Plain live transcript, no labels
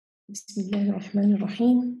بسم الله الرحمن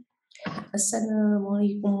الرحيم. السلام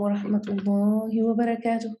عليكم ورحمة الله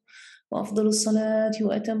وبركاته، وأفضل الصلاة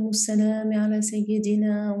وأتم السلام على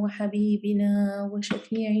سيدنا وحبيبنا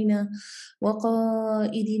وشفيعنا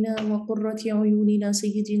وقائدنا وقرة عيوننا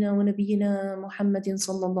سيدنا ونبينا محمد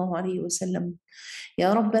صلى الله عليه وسلم.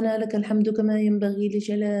 يا ربنا لك الحمد كما ينبغي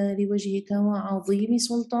لجلال وجهك وعظيم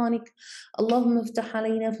سلطانك. اللهم افتح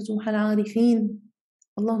علينا فتوح العارفين،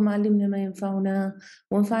 اللهم علمنا ما ينفعنا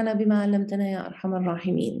وانفعنا بما علمتنا يا أرحم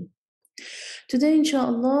الراحمين. Today,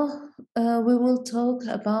 inshallah, we will talk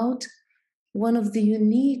about one of the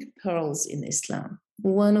unique pearls in Islam,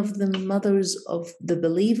 one of the mothers of the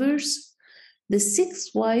believers, the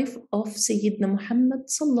sixth wife of Sayyidina Muhammad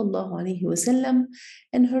sallallahu alayhi wasallam,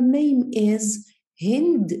 and her name is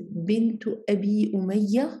Hind bint Abi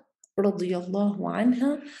Umayya radiyallahu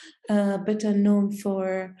anha, better known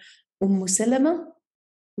for Umm Salama,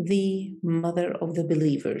 the mother of the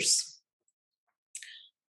believers.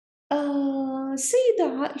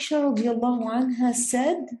 Sayyidah Aisha radiallahu anha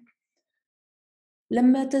said,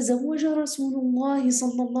 لما تزوج رسول الله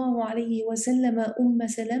صلى الله عليه وسلم أم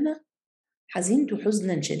سلمة حزنت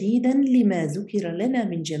حزنا شديدا لما ذكر لنا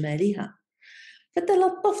من جمالها،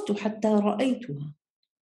 فتلطفت حتى رأيتها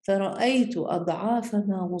فرأيت أضعاف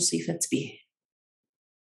ما وصفت به.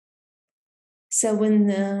 So when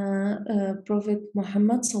Prophet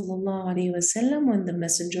Muhammad sallallahu alaihi wasallam, when the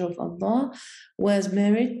Messenger of Allah was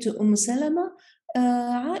married to Umm Salama,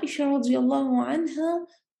 Aisha radiallahu anha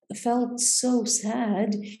felt so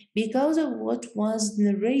sad because of what was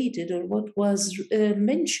narrated or what was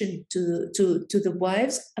mentioned to the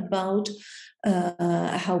wives about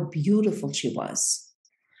how beautiful she was.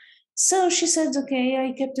 So she said, okay,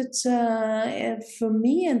 I kept it for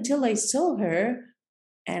me until I saw her,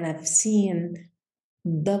 and I've seen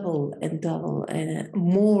double and double and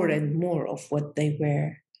more of what they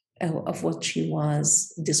were, of what she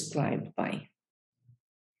was described by.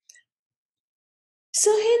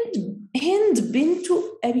 So Hind bint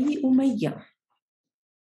Abi Umayya,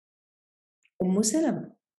 Umm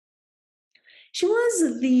Salama. She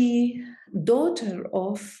was the daughter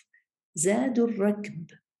of Zad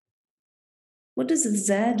al-Rakb. What does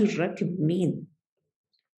Zad al-Rakb mean?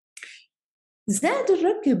 Zad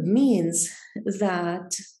al-Rakb means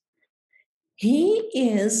that he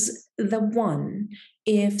is the one,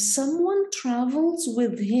 if someone travels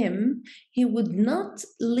with him, he would not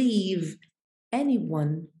leave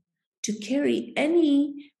anyone to carry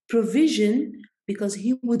any provision because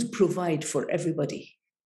he would provide for everybody,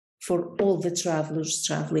 for all the travelers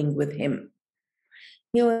traveling with him.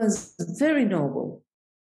 He was very noble,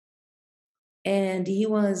 and he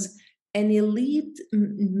was an elite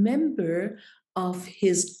member of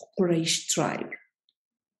his Quraysh tribe.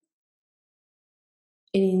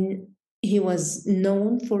 He was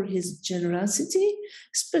known for his generosity,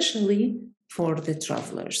 especially for the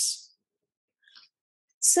travelers.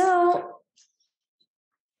 So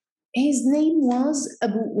his name was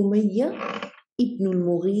Abu Umayya ibn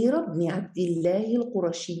al-Mughira ibn Abdillah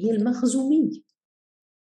al-Qurashi al-Makhzumiyah.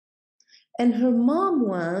 And her mom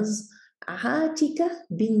was Atika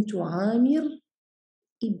bint Amir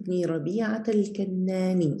ibn Rabi'at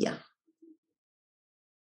al-Kannaniyah.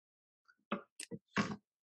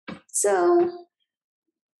 So,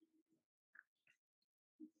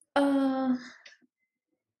 Umm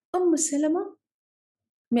Salama,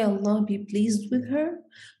 may Allah be pleased with her,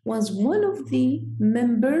 was one of the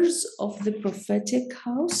members of the prophetic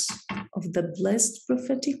house, of the blessed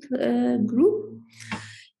prophetic group.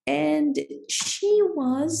 And she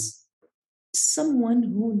was someone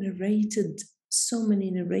who narrated so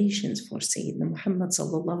many narrations for Sayyidina Muhammad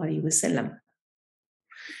sallallahu alaihi wasallam.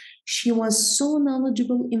 She was so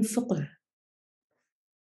knowledgeable in fiqh.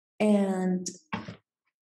 And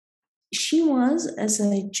she was, as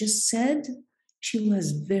I just said, she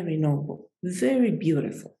was very noble, very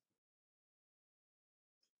beautiful.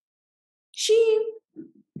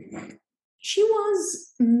 She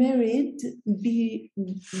was married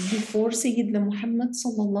before Sayyidina Muhammad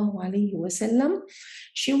sallallahu alayhi wasallam.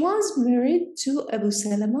 She was married to Abu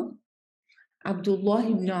Salama, Abdullah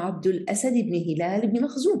ibn Abdul Asad ibn Hilal ibn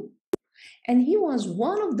Makhzum. And he was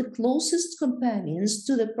one of the closest companions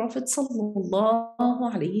to the Prophet sallallahu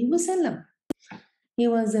alayhi wasallam. He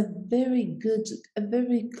was a very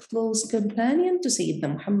close companion to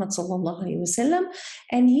Sayyidina Muhammad sallallahu alayhi wasallam,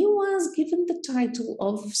 and he was given the title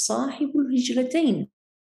of Sahibul Hijratain,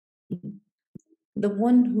 the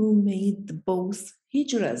one who made both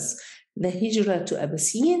hijras, the hijrah to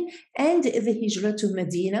Abyssinia and the hijrah to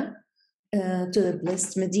Medina, to the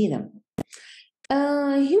blessed Medina.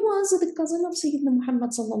 He was the cousin of Sayyidina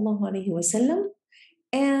Muhammad sallallahu alayhi wasallam,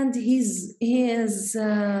 and his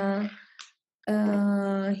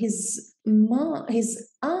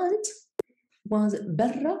aunt was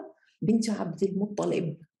Barra bint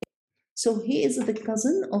Abi. So he is the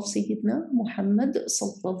cousin of Sayyidina Muhammad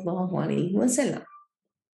sallallahu alayhi wa sallam.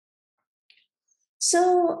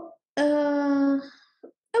 So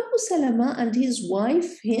Abu Salama and his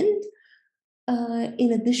wife Hind,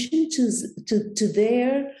 in addition to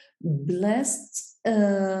their blessed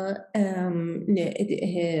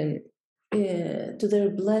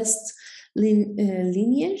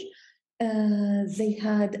lineage, they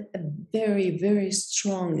had a very, very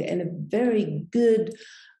strong and a very good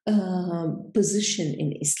position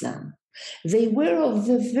in Islam. They were of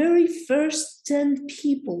the very first 10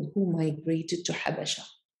 people who migrated to Habasha.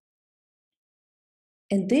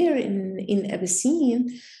 And there in Abyssinia,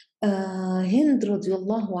 Hind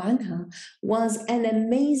radiallahu anha was an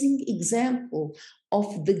amazing example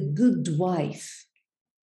of the good wife.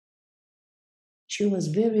 She was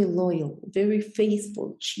very loyal, very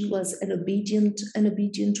faithful. She was an obedient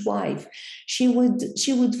wife. She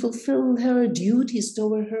would fulfill her duties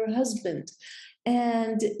toward her husband,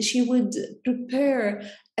 and she would prepare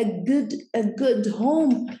a good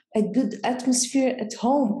home, a good atmosphere at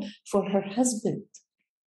home for her husband.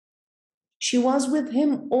 She was with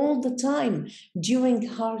him all the time during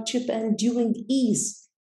hardship and during ease.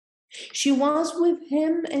 She was with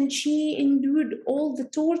him and she endured all the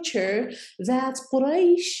torture that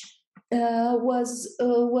Quraysh was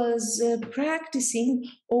practicing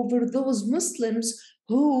over those Muslims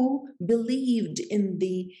who believed in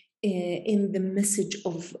the message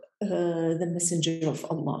of the Messenger of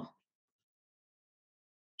Allah.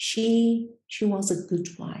 She was a good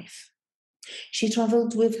wife. She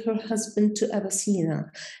traveled with her husband to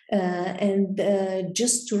Abyssinia and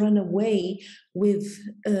just to run away with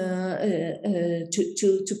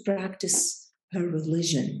to practice her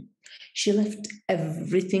religion. She left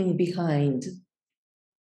everything behind: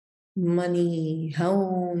 money,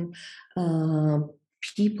 home,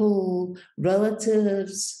 people,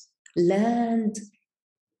 relatives, land.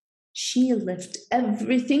 She left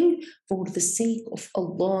everything for the sake of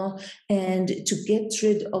Allah and to get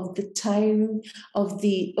rid of the time of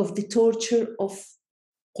the torture of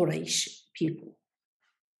Quraysh people.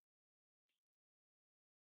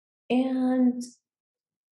 And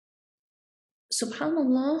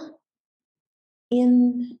subhanallah,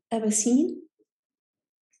 in Abyssinia,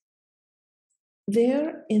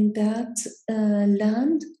 there in that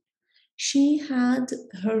land, she had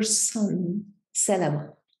her son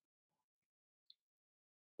Salamah.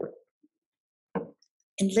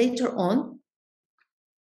 And later on,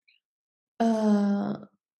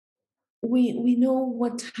 we know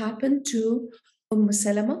what happened to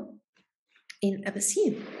Salama in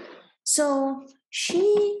Abyssinia. So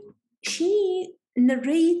she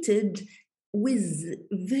narrated with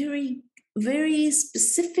very, very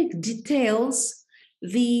specific details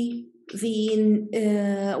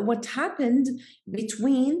what happened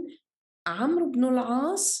between Amr ibn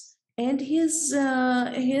al-As and his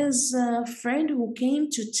friend who came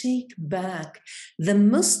to take back the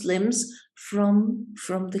Muslims from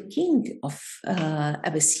the king of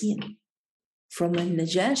Abyssinia, from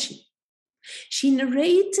al-Najashi. She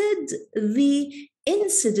narrated the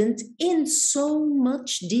incident in so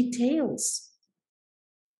much details.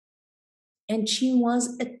 And she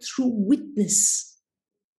was a true witness.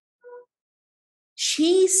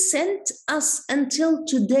 She sent us until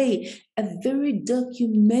today a very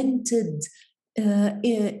documented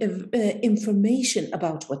information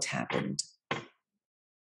about what happened.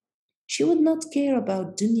 She would not care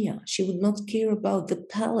about dunya. She would not care about the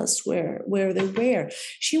palace where they were.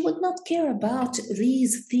 She would not care about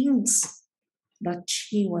these things. But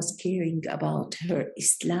she was caring about her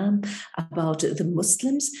Islam, about the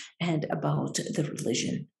Muslims, and about the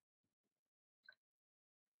religion.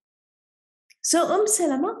 So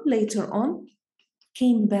Salama later on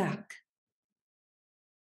came back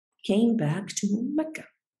to Mecca.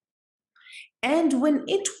 And when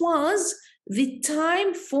it was the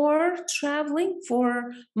time for traveling,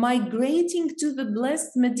 for migrating to the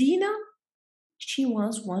blessed Medina, she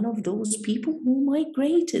was one of those people who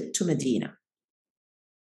migrated to Medina.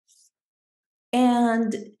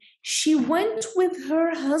 And she went with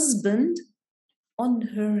her husband on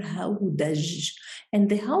her hawdaj. And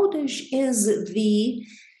the hawdaj is the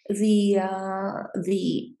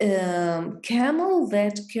camel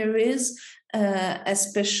that carries a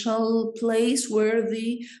special place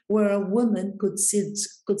where a woman could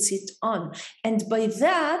sit on. And by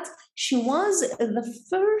that, she was the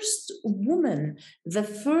first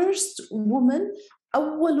woman,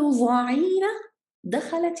 أول ضعينة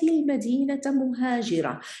دخلت المدينة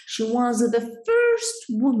مهاجرة. She was the first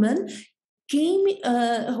woman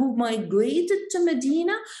who migrated to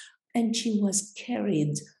Medina, and she was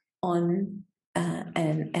carried on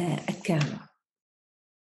a camel.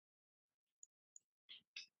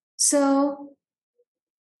 So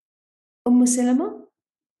Umm Salama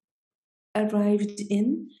arrived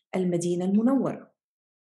in al-Madinah al-Munawwarah,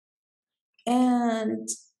 and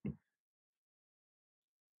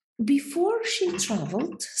before she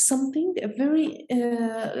traveled, something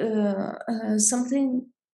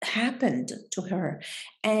something happened to her,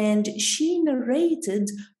 and she narrated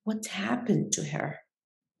what happened to her.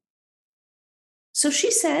 So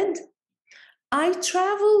she said, I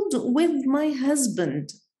traveled with my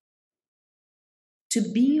husband to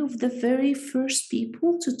be of the very first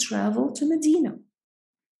people to travel to Medina.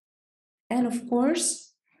 And of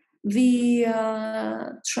course, the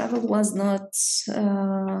travel was not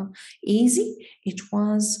easy. It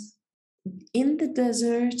was in the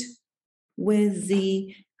desert with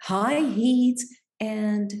the high heat,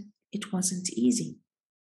 and it wasn't easy.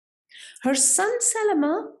 Her son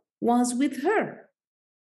Salamah was with her.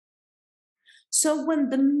 So when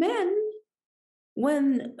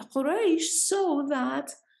Quraysh saw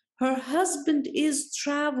that her husband is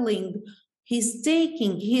traveling, he's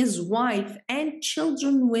taking his wife and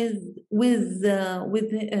children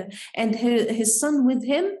and his son with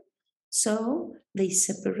him, so they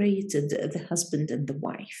separated the husband and the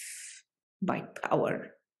wife by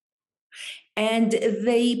power. And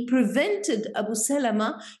they prevented Abu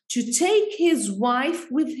Salama to take his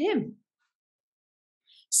wife with him.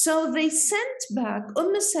 So they sent back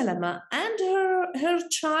Salama and her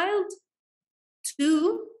child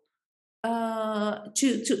to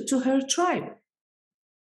her tribe.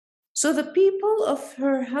 So the people of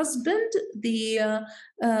her husband, the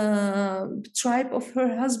tribe of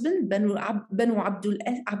her husband, Banu Abdul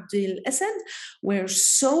Asad, were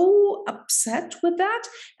so upset with that,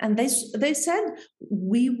 and they said,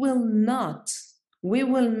 we will not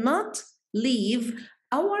leave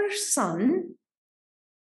our son,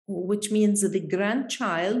 which means the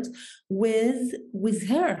grandchild, with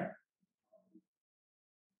her.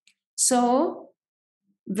 So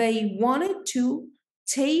they wanted to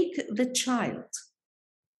take the child.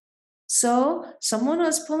 So someone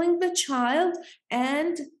was pulling the child,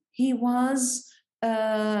 and he was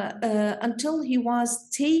until he was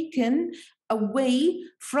taken away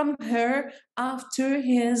from her after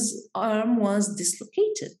his arm was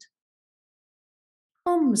dislocated.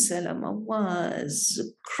 Salama was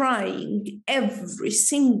crying every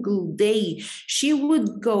single day. She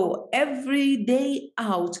would go every day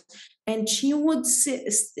out, and she would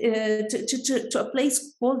sit to a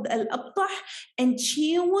place called al-Abtah, and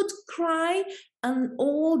she would cry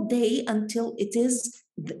all day until it is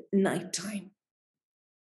nighttime.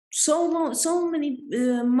 So long, so many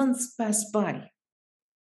months passed by,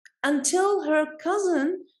 until her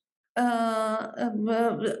cousin,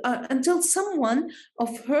 until someone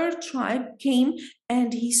of her tribe came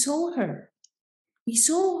and he saw her. He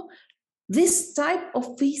saw this type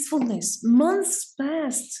of faithfulness. Months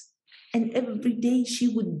passed, and every day she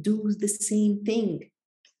would do the same thing.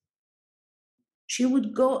 She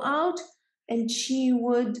would go out, and she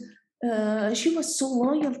was so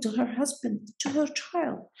loyal to her husband, to her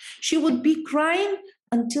child. She would be crying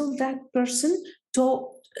until that person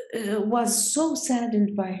was so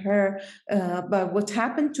saddened by her, by what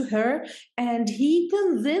happened to her, and he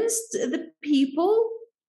convinced the people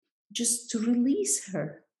just to release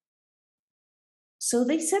her. So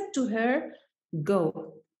they said to her,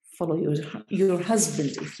 go, follow your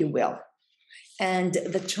husband, if you will. And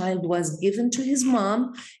the child was given to his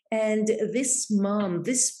mom, and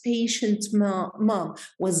this patient mom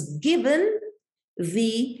was given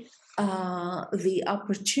the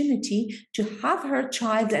opportunity to have her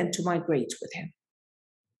child and to migrate with him.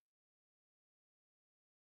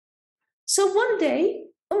 So one day,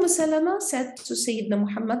 Umm Salama said to Sayyidina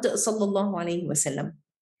Muhammad sallallahu alayhi wa sallam,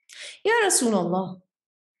 Ya Rasulullah,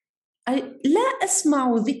 لا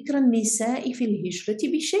أسمع ذكر النساء في الهجرة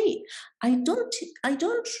بشيء. I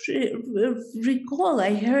don't recall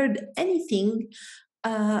I heard anything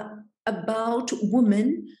about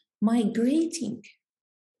women migrating.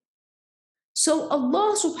 So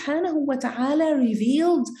Allah subhanahu wa ta'ala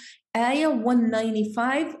revealed ayah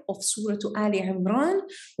 195 of Surah Al Imran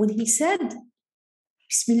when he said,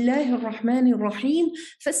 بسم الله الرحمن الرحيم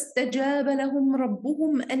فاستجاب لهم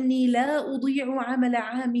ربهم أني لا أضيع عمل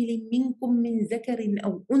عامل منكم من ذكر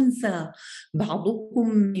أو أنثى بعضكم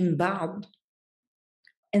من بعض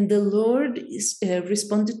And the Lord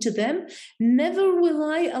responded to them, never will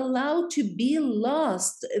I allow to be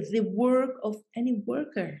lost the work of any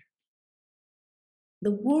worker.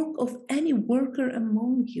 The work of any worker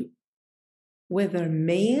among you, whether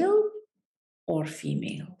male or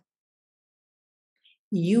female.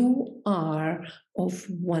 You are of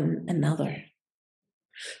one another.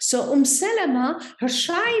 So Salama, her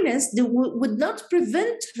shyness would not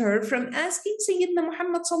prevent her from asking Sayyidina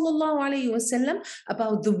Muhammad sallallahu alayhi wasallam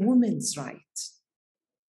about the woman's rights.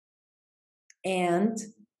 And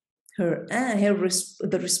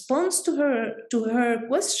the response to her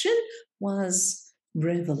question was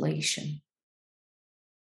revelation.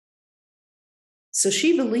 So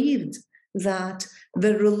she believed that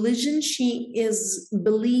the religion she is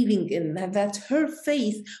believing in, that her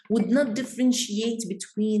faith would not differentiate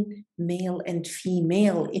between male and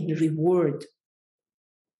female in reward.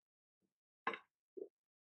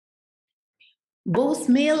 Both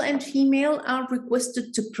male and female are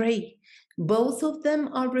requested to pray. Both of them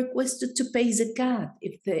are requested to pay zakat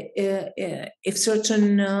if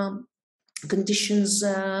certain conditions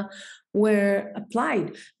were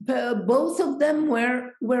applied. Both of them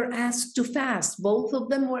were asked to fast. Both of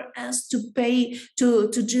them were asked to pay to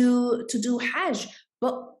do Hajj.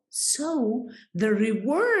 But so the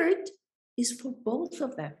reward is for both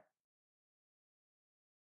of them.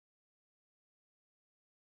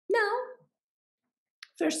 Now,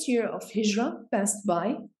 first year of Hijrah passed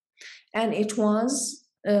by, and it was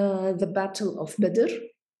the Battle of Badr.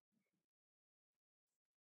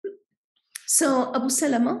 So Abu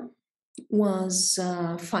Salama was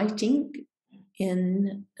fighting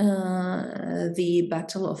in the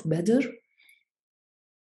Battle of Badr.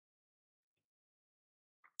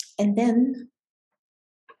 And then,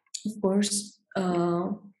 of course,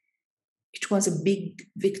 it was a big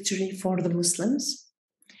victory for the Muslims.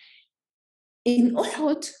 In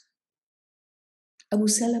Uhud, Abu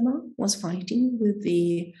Salama was fighting with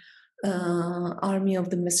the army of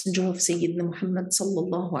the Messenger of Sayyidina Muhammad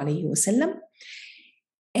sallallahu alayhi wasallam,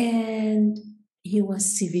 and he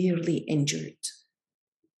was severely injured.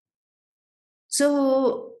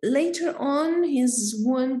 So later on, his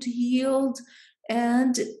wound healed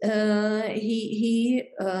and he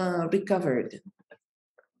recovered.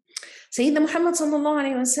 Sayyidina Muhammad sallallahu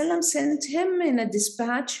alayhi wasallam sent him in a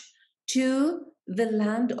dispatch to the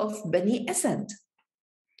land of Bani Asad.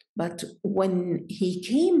 But when he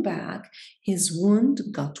came back, his wound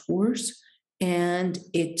got worse and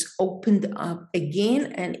it opened up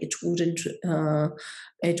again, and it wouldn't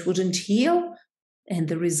heal. And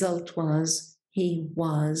the result was he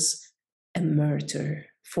was a martyr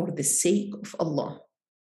for the sake of Allah.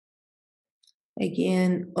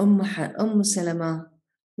 Again, Umm Salama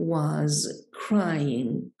was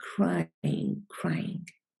crying.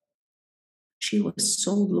 She was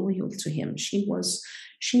so loyal to him. She was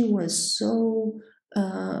so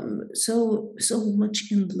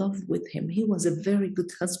much in love with him. He was a very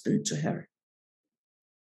good husband to her.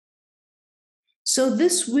 So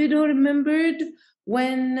this widow remembered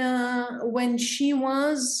when she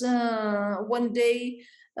was one day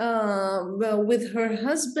with her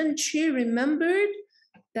husband. She remembered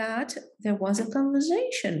that there was a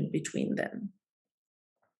conversation between them.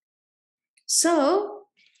 So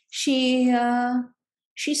she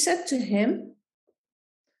said to him,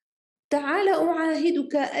 تعال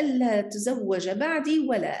أعاهدك ألا تزوج بعدي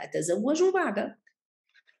ولا أتزوج بعدك.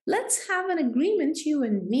 Let's have an agreement, you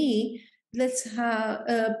and me. Let's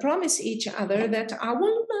promise each other that I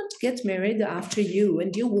will not get married after you,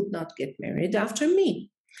 and you would not get married after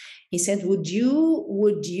me. He said, would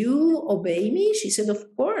you obey me? She said,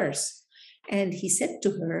 of course. And he said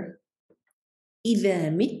to her, إذا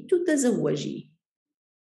مت تزوجي.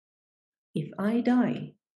 If I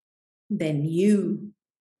die, then you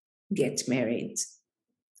get married.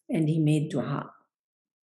 And he made dua.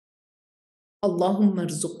 اللهم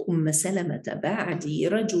ارزق أم سلمة بعدي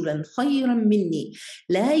رجلا خيرا مني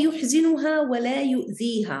لا يحزنها ولا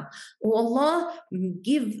يؤذيها. Oh Allah,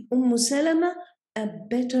 give Salama a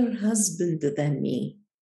better husband than me.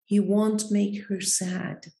 He won't make her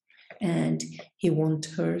sad and he won't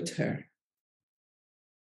hurt her.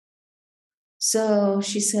 So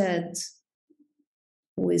she said,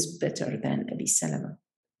 who is better than Abi Salama?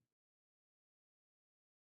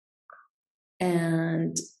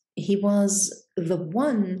 And he was the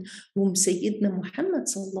one whom Sayyidina Muhammad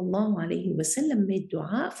sallallahu alayhi wasallam made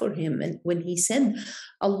dua for him. And when he said,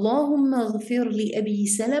 Allahumma ghfir li Abi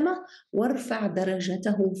Salama warfa'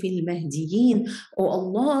 darajatahu fil mahdiyin. Oh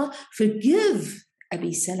Allah, forgive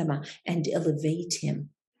Abi Salama and elevate him.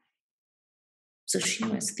 So she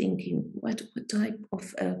was thinking, what type of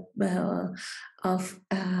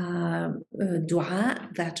dua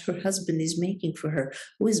that her husband is making for her?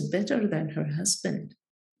 Who is better than her husband?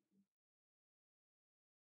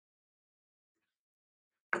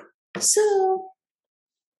 So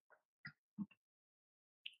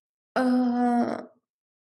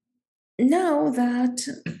now that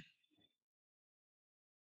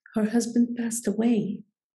her husband passed away,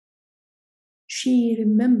 she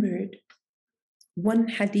remembered one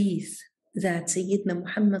hadith that Sayyidina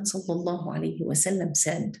Muhammad sallallahu alayhi wasallam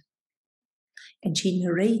said, and she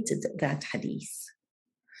narrated that hadith.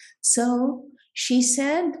 So she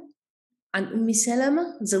said, عن أم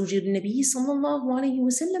سلمة زوج النبي صلى الله عليه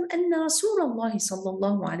وسلم أن رسول الله صلى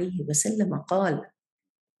الله عليه وسلم قال: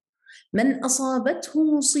 من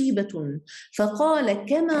أصابته مصيبة فقال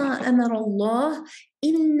كما أمر الله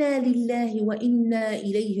إنا لله وإنا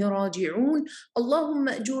إليه راجعون اللهم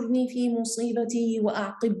أجرني في مصيبتي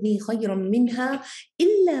وأعقبني خيرا منها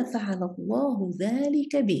إلا فعل الله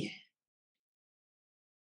ذلك به.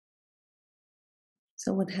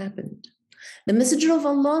 So what happened? The Messenger of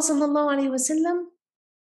Allah sallallahu alayhi wasallam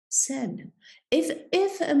said,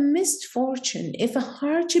 if a misfortune, if a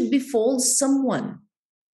hardship befalls someone,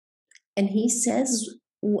 and he says,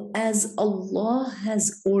 as Allah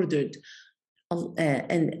has ordered,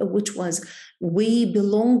 and which was, we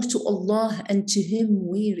belong to Allah and to Him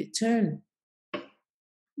we return.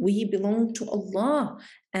 We belong to Allah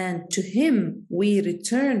and to Him we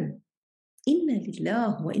return. Inna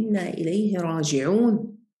lillah wa inna ilayhi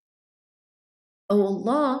raji'un. Oh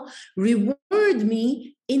Allah, reward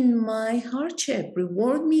me in my hardship,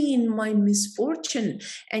 reward me in my misfortune,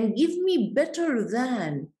 and give me better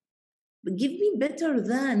than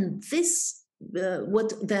this,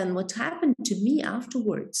 what happened to me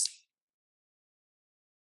afterwards.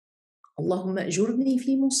 Allahumma ajurni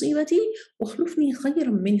fi musibati wa akhlifni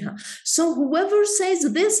khayran minha. So whoever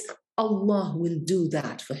says this, Allah will do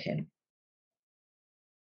that for him.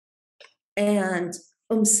 And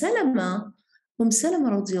Salama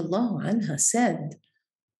radiallahu anha said,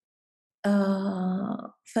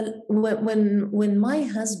 when my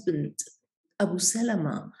husband Abu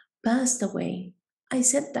Salama passed away, I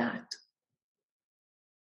said that.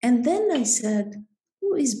 And then I said,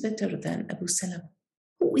 who is better than Abu Salama?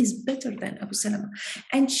 Who is better than Abu Salama?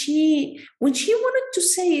 And when she wanted to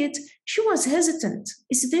say it, she was hesitant.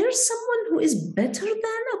 Is there someone who is better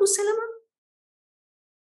than Abu Salama?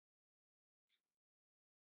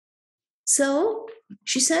 So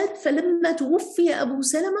she said, فلما توفي أبو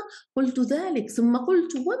سلمة قلت ذلك ثم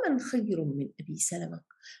قلت ومن خير من أبي سلمة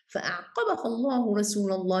فأعقبها الله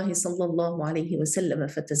رسول الله صلى الله عليه وسلم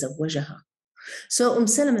فتزوجها. So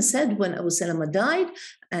Salama said, when Abu Salama died,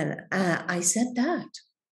 and I said that.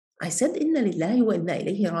 I said, إِنَّ لِلَّهِ وَإِنَّا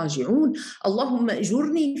إِلَيْهِ رَاجِعُونَ اللهم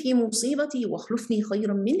أجرني في مصيبتي واخلفني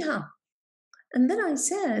خيرا منها. And then I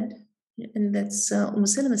said, and that's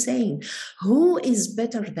Salama saying, who is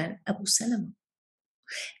better than Abu Salama?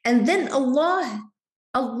 And then Allah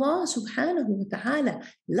subhanahu wa ta'ala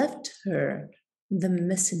left her the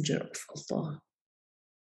messenger of Allah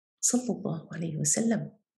sallallahu alayhi wa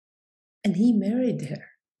sallam, and he married her.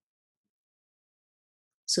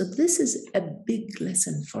 So this is a big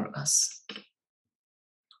lesson for us.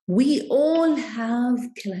 We all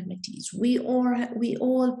have calamities. We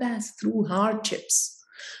all pass through hardships.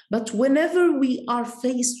 But whenever we are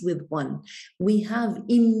faced with one, we have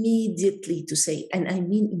immediately to say, and I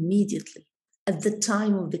mean immediately, at the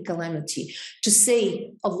time of the calamity, to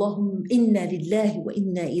say, Allahumma inna lillahi wa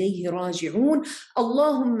inna ilayhi raji'un,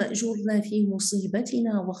 Allahumma ajurna fi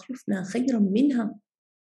musibatina wa akhlifna khayran minha.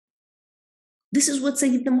 This is what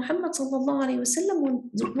Sayyidina Muhammad sallallahu alayhi wa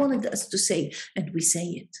sallam wanted us to say, and we say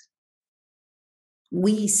it.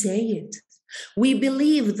 We say it. We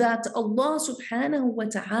believe that Allah subhanahu wa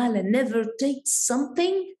ta'ala never takes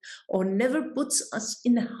something or never puts us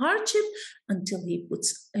in a hardship until He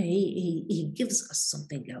gives us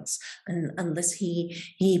something else, and unless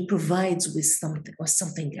He provides with something or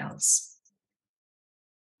something else.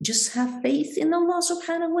 Just have faith in Allah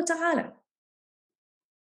subhanahu wa ta'ala.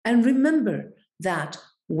 And remember that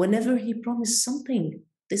whenever He promised something,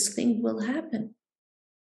 this thing will happen.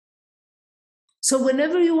 So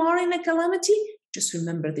whenever you are in a calamity, just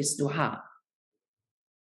remember this dua.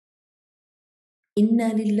 Inna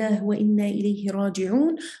lillahi wa inna ilayhi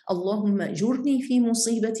raji'un. Allahumma ajurni fi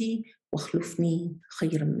musibati wa akhlifni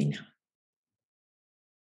khayran minha.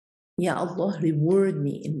 Ya Allah, reward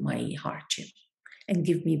me in my hardship and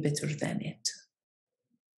give me better than it.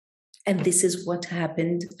 And this is what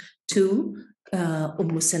happened to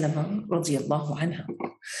Salama radiallahu anha.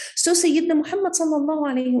 So Sayyidina Muhammad sallallahu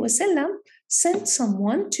alayhi wa sallam sent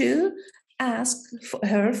someone to ask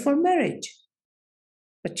her for marriage.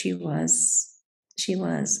 But she was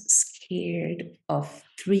scared of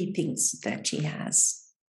three things that she has.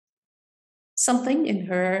 Something in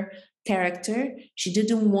her character she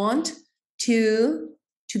didn't want to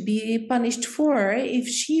be punished for if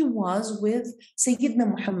she was with Sayyidina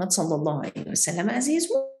Muhammad sallallahu alayhi wa sallam as his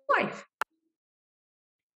wife.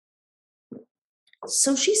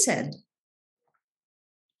 So she said,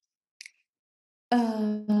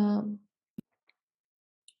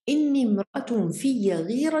 إني امرأة في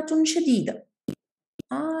غيرة شديدة.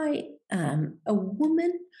 I am a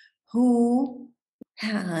woman who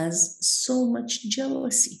has so much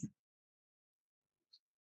jealousy.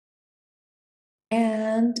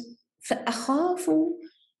 And فأخاف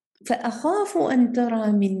أن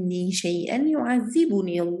ترى مني شيئا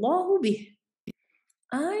يعذبني الله به.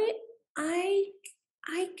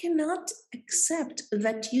 I cannot accept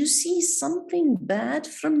that you see something bad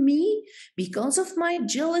from me because of my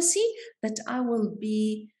jealousy that I will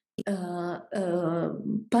be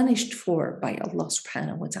punished for by Allah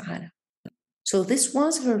subhanahu wa ta'ala. So this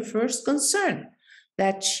was her first concern,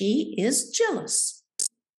 that she is jealous.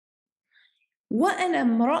 وأنا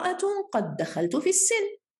امرأة قد دخلت في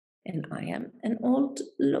السن, and I am an old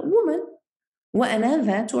woman. وأنا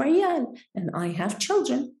ذات عيال, and I have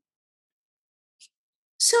children.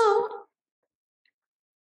 So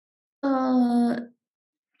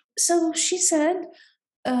she said,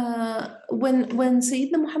 when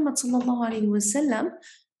Sayyidina Muhammad sallallahu alayhi wa sallam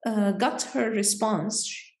got her response,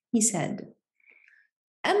 he said,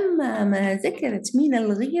 أما ما ذكرت من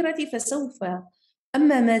الغيرة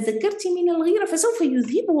فسوف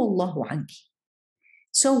يذهبه الله عنك.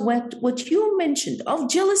 So what you mentioned of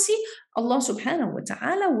jealousy, Allah subhanahu wa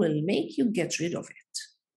ta'ala will make you get rid of it.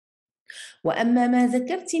 وأما ما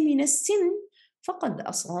ذكرت من السن فقد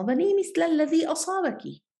أصابني مثل الذي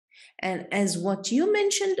أصابك. And as what you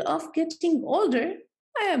mentioned of getting older,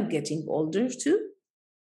 I am getting older too.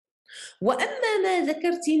 وأما ما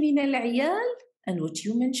ذكرت من العيال, and what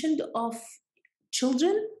you mentioned of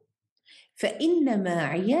children, فإنما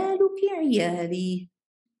عيالك عيالي.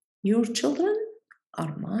 Your children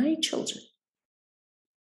are my children.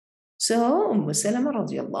 So Umm Salama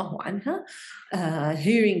radiallahu anha,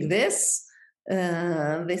 hearing this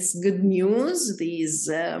good news, these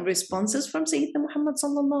responses from Sayyidina Muhammad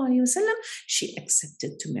sallallahu alayhi wa sallam, she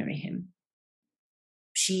accepted to marry him.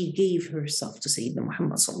 She gave herself to Sayyidina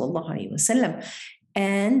Muhammad sallallahu alayhi wa sallam,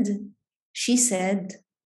 and she said,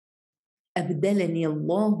 أبدلني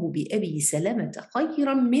الله بأبي سلمة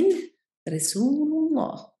خيرا منه رسول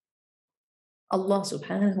الله. Allah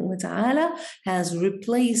subhanahu wa ta'ala has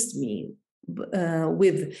replaced me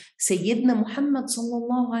with Sayyidina Muhammad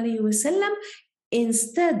sallallahu alayhi wa sallam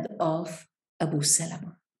instead of Abu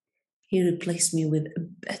Salama. He replaced me with a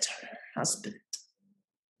better husband,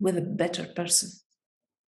 with a better person.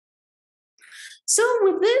 So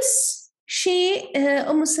with this,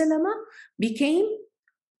 Umm Salama became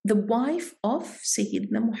the wife of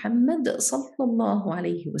Sayyidina Muhammad sallallahu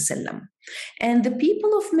alayhi wa sallam. And the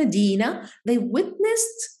people of Medina, they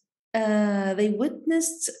witnessed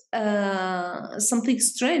something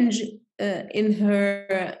strange in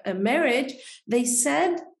her marriage. They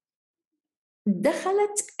said,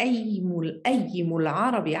 دخلت أيم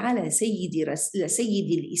العرب على سيد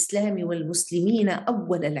الإسلام والمسلمين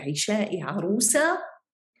أول العشاء عروسا.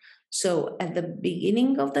 So at the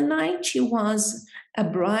beginning of the night, she was a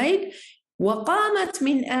bride. وقامت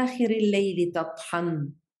من آخر الليل تطحن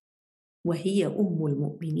وهي أم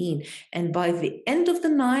المؤمنين. And by the end of the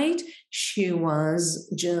night, she was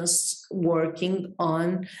just working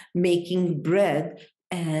on making bread,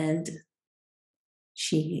 and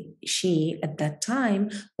she at that time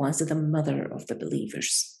was the mother of the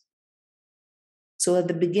believers. So at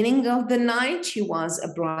the beginning of the night, she was a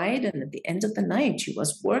bride, and at the end of the night, she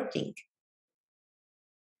was working.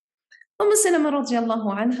 Umm Salama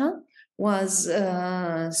radiallahu anha was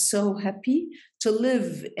so happy to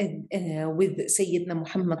live with Sayyidina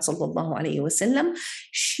Muhammad sallallahu alayhi wa sallam.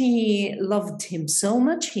 She loved him so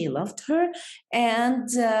much, he loved her, and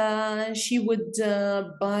she would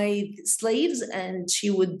buy slaves and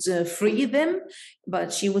she would free them,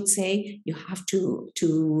 but she would say, you have to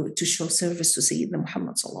show service to Sayyidina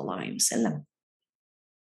Muhammad sallallahu alayhi wa sallam.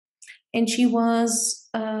 And she was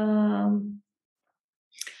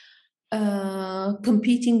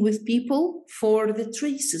competing with people for the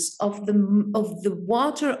traces of the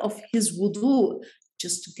water of his wudu,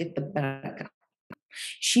 just to get the barakah.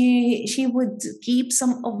 She would keep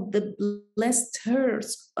some of the blessed hair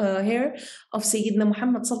of Sayyidina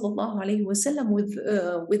Muhammad sallallahu alayhi wasallam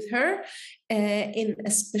with her in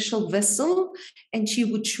a special vessel, and she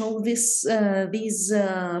would show these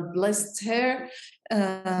blessed hair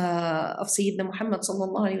of Sayyidina Muhammad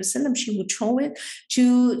sallallahu alayhi wasallam. She would show it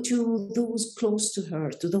to those close to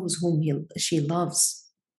her, to those whom she loves.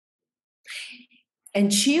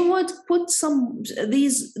 And she would put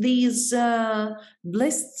these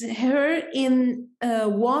blessed hair in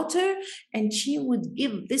water, and she would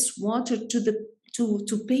give this water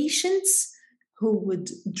to patients who would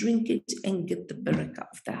drink it and get the barakah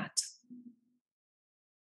of that.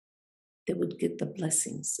 They would get the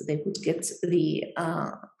blessings. They would get the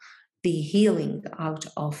healing out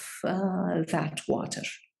of that water.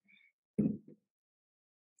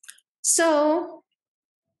 So,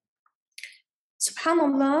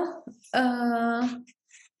 subhanallah,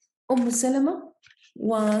 Umm Salama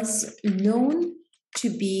was known to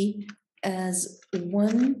be as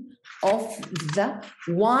one of the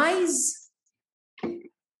wise,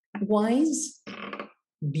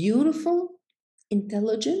 beautiful,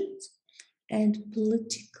 intelligent, and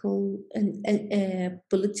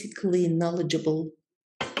politically knowledgeable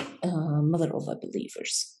mother of the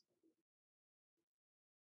believers.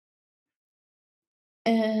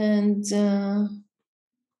 And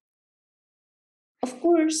of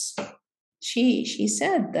course, she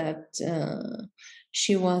said that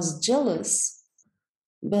she was jealous,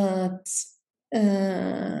 but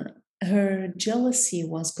her jealousy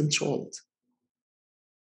was controlled.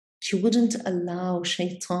 She wouldn't allow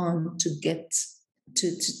shaitan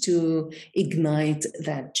to ignite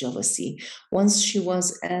that jealousy. Once she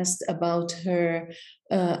was asked about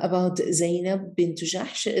about Zainab bint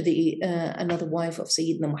Jahsh, another wife of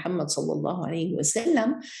Sayyidina Muhammad sallallahu alayhi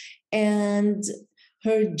wasallam, and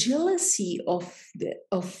her jealousy of the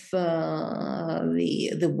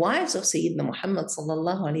wives of Sayyidina Muhammad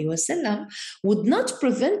sallallahu alayhi wasallam would not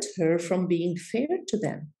prevent her from being fair to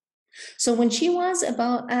them. So when she was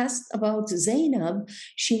asked about Zainab,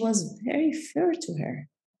 she was very fair to her.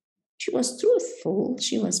 She was truthful,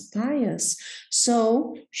 she was pious,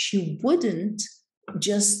 so she wouldn't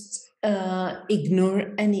just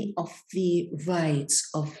ignore any of the rights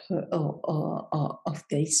of her of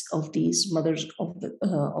these mothers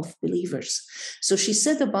of believers. So she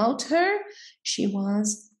said about her, she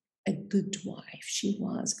was a good wife, she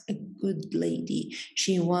was a good lady,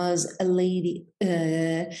 she was a lady.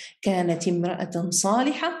 كانت امرأة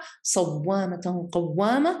صالحة صوامة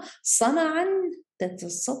قوامة صنعا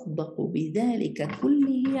تتصدق بذلك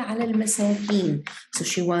كله على المساكين. So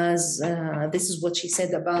she was, this is what she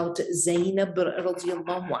said about Zainab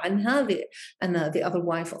radiallahu anha, the other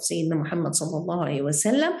wife of Sayyidina Muhammad sallallahu alayhi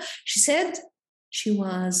wasallam. She said she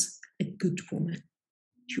was a good woman.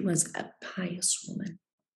 She was a pious woman.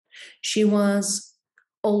 She was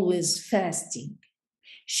always fasting.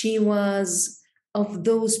 She was of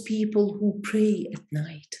those people who pray at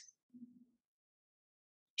night.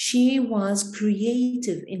 She was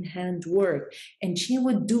creative in handwork, and she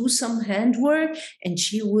would do some handwork, and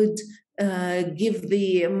she would give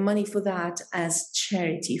the money for that as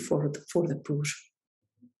charity for the poor.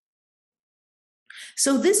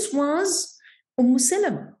 So this was Umm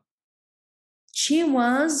Salama. She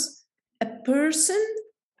was a person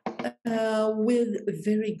with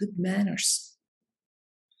very good manners.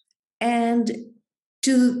 And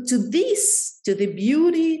to the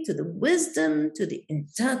beauty, to the wisdom,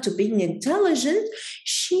 to being intelligent,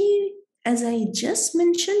 she, as I just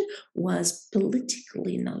mentioned, was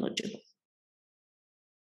politically knowledgeable.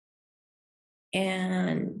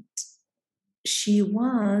 And she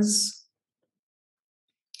was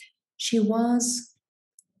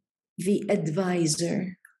the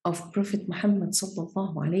advisor of Prophet Muhammad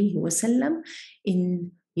sallallahu alayhi wasallam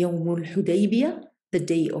in Yawm al-Hudaybiyah, the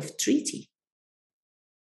day of treaty.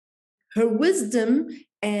 Her wisdom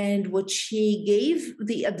and what she gave,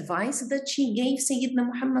 the advice that she gave Sayyidina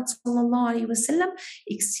Muhammad sallallahu alayhi wasallam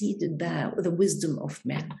exceeded the wisdom of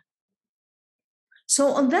men. So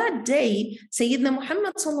on that day, Sayyidina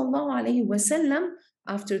Muhammad sallallahu alayhi wasallam,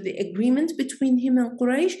 after the agreement between him and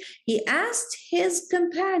Quraysh, he asked his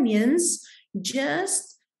companions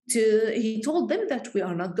he told them that we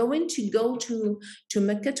are not going to go to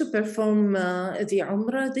Mecca to perform the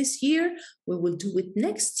Umrah this year. We will do it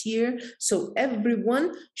next year. So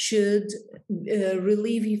everyone should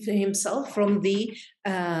relieve himself from the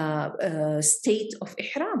state of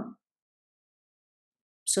Ihram.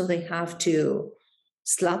 So they have to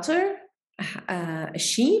slaughter a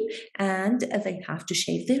sheep, and they have to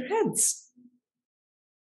shave their heads.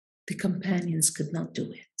 The companions could not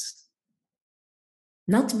do it.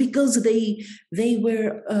 not because they were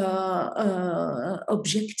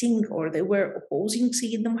objecting or they were opposing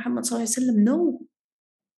Sayyidina Muhammad sallallahu alaihi wasallam. No,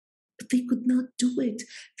 but they could not do it.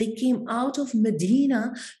 They came out of Medina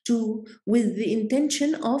with the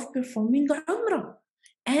intention of performing Umrah,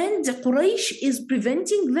 and Quraysh is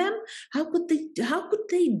preventing them. How could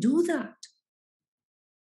they do that?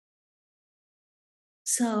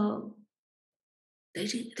 So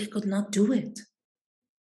they could not do it.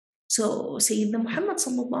 So Sayyidina Muhammad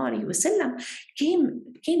sallallahu alaihi wasallam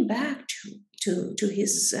came back to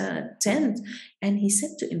his tent, and he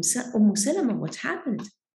said to Umm Salama, what happened?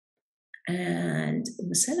 And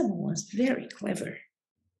Umm Salama was very clever.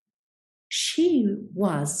 She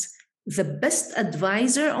was the best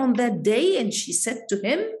advisor on that day, and she said to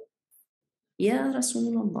him, Ya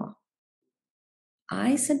Rasulullah,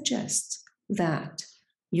 I suggest that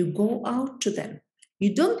you go out to them.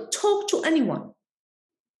 You don't talk to anyone.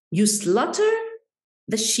 You slaughter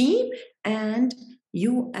the sheep and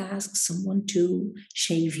you ask someone to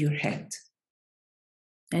shave your head.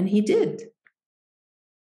 And he did.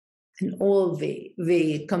 And all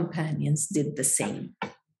the companions did the same.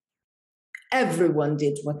 Everyone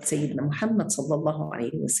did what Sayyidina Muhammad sallallahu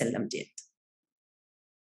alayhi wasallam did.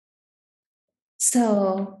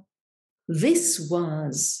 So this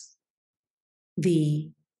was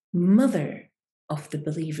the mother of the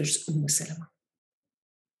believers, Umm Salama.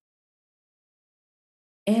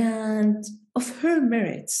 And of her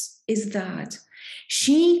merits is that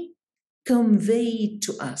she conveyed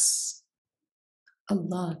to us a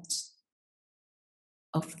lot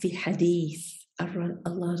of the hadith, a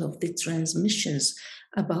lot of the transmissions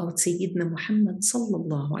about Sayyidina Muhammad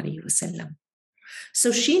sallallahu alayhi wasallam.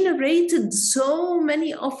 So she narrated so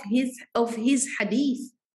many of his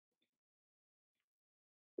hadith.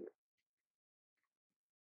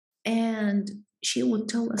 And she would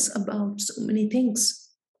tell us about so many things.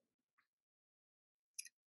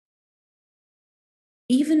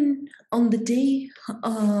 Even on the day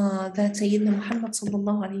that Sayyidina Muhammad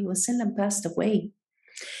sallallahu alayhi wasallam passed away,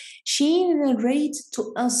 she narrated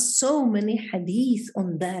to us so many hadith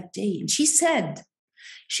on that day. And she said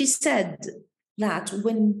that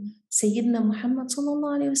when Sayyidina Muhammad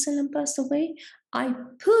sallallahu alayhi wasallam passed away, I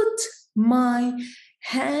put my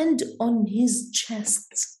hand on his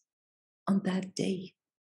chest on that day.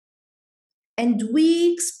 And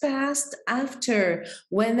weeks passed after,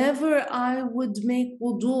 whenever I would make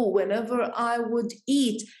wudu, whenever I would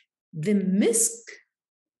eat, the misk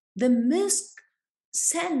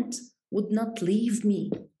scent would not leave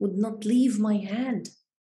me, would not leave my hand.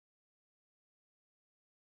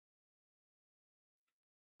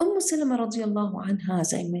 Umm Salama radiallahu anha,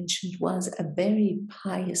 as I mentioned, was a very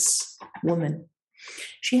pious woman.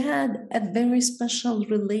 She had a very special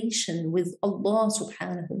relation with Allah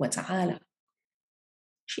subhanahu wa ta'ala.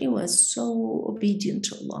 She was so obedient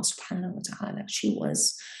to Allah subhanahu wa ta'ala. She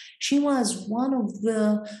was one of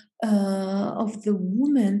the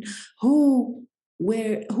women who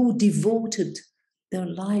devoted their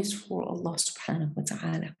lives for Allah subhanahu wa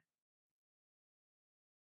ta'ala.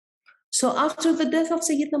 So after the death of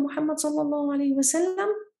Sayyidina Muhammad sallallahu alayhi wa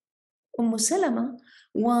sallam, Umm Salama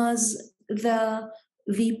was the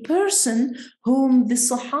person whom the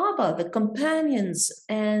Sahaba, the companions,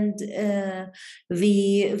 and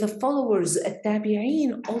the followers at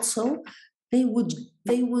Tabi'een also, they would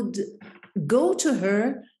go to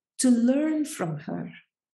her to learn from her,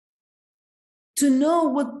 to know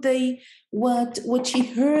what she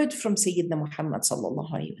heard from Sayyidina Muhammad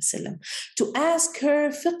sallallahu alayhi wa sallam, to ask her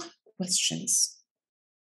fiqh questions.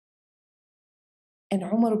 And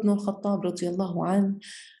Umar ibn al-Khattab radiallahu anhu,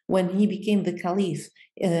 when he became the caliph,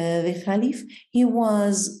 he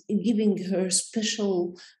was giving her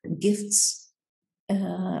special gifts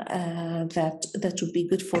that would be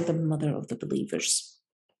good for the mother of the believers.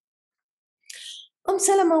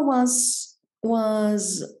 Salama was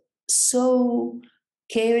so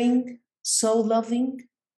caring, so loving.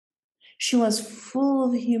 She was full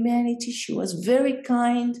of humanity. She was very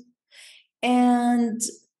kind, and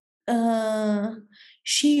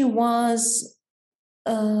she was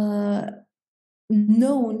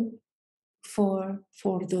known for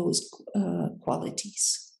those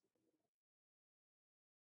qualities.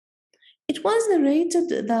 It was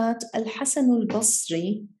narrated that Al-Hasan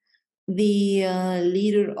al-Basri, the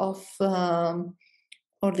leader of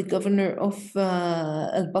or the governor of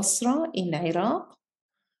al-Basra in Iraq,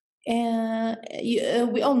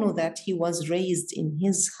 we all know that he was raised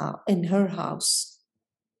in her house,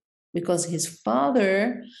 because his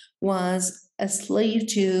father was a slave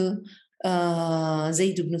to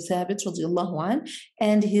Zayd ibn Thabit radiallahu anh,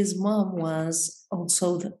 and his mom was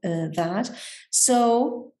also that.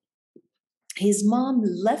 So his mom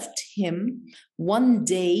left him one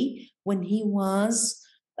day when he was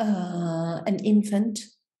an infant.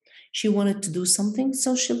 She wanted to do something,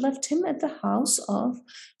 so she left him at the house of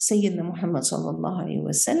Sayyidina Muhammad sallallahu alaihi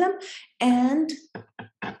wasallam, and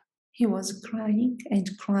he was crying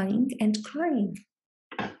and crying and crying.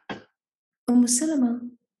 Umm Salama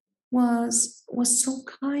was so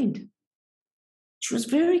kind. She was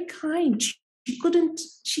very kind. She couldn't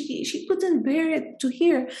bear it to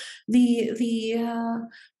hear the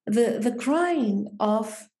crying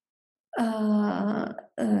of Al-Hasan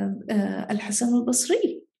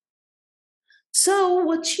al-Basri. So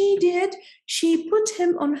what she did, she put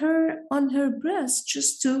him on her breast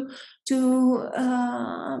just to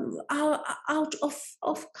out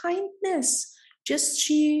of kindness. Just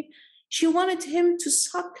she wanted him to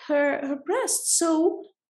suck her breast. So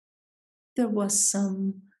there was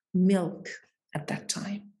some milk at that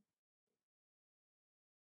time.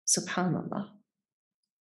 Subhanallah.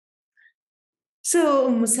 So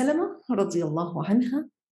Umm Salama radiallahu anha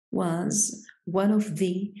was one of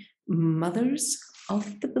the mothers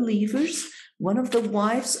of the believers, one of the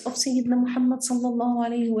wives of Sayyidina Muhammad sallallahu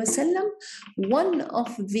alayhi wasallam, one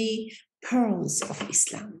of the pearls of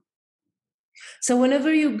Islam. So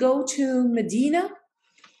whenever you go to Medina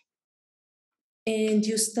and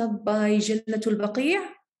you stop by Jannatul Baqi',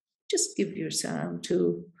 just give your salam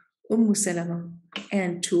to Umm Salama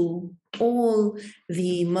and to all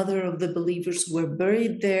the mother of the believers who were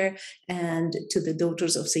buried there, and to the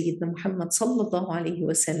daughters of Sayyidina Muhammad sallallahu alaihi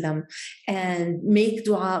wasallam, and make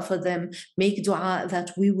dua for them, make dua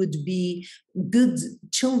that we would be good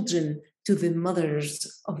children to the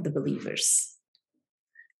mothers of the believers.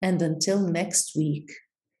 And until next week,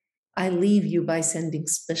 I leave you by sending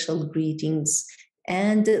special greetings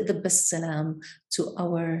and the best salam to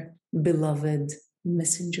our beloved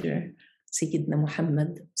messenger, Sayyidina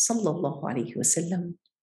Muhammad sallallahu alayhi wa sallam.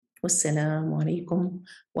 Wassalamu alaikum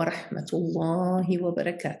wa rahmatullahi wa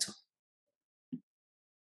barakatuh.